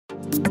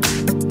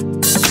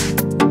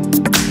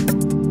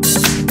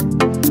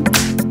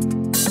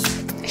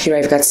Here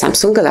I've got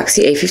Samsung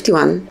Galaxy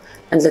A51,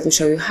 and let me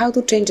show you how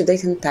to change the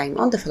date and time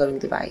on the following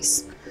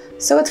device.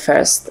 So at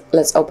first,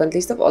 let's open the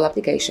list of all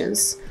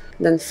applications,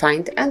 then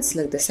find and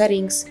select the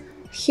settings.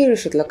 Here you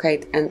should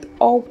locate and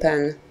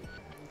open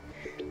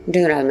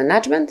General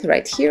Management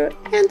right here,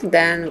 and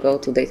then go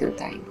to date and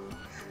time.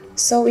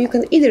 So you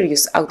can either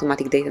use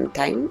automatic date and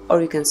time,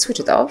 or you can switch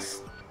it off.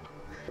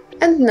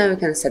 And now you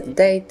can set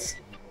date,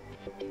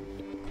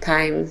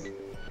 time,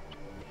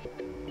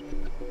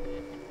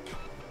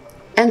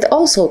 and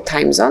also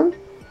time zone.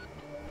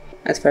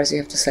 At first you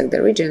have to select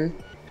the region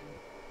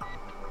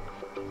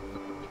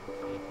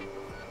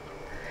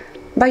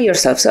by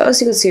yourself. So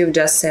as you can see, you've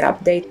just set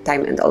up date,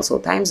 time, and also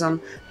time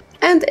zone,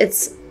 and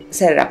it's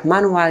set it up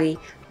manually.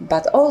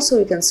 But also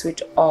you can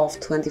switch off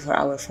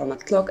 24-hour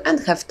format clock and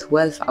have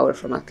 12-hour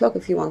format clock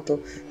if you want to.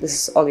 This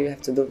is all you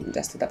have to do,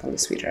 just tap on the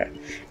switcher.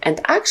 And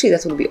actually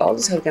that would be all.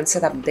 This is how you can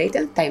set up date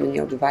and time in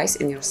your device,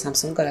 in your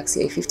Samsung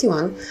Galaxy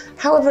A51.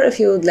 However, if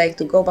you would like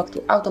to go back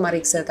to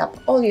automatic setup,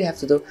 all you have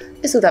to do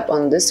is to tap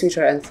on this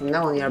switcher, and from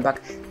now on you're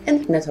back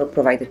in network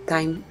provided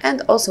time.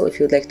 And also if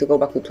you would like to go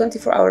back to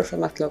 24-hour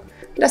format clock,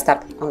 just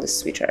tap on this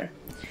switcher.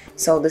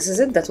 So this is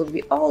it. That would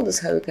be all. This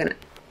is how you can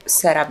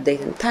set up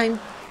date and time.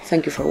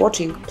 Thank you for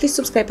watching. Please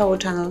subscribe our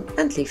channel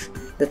and leave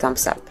the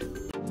thumbs up.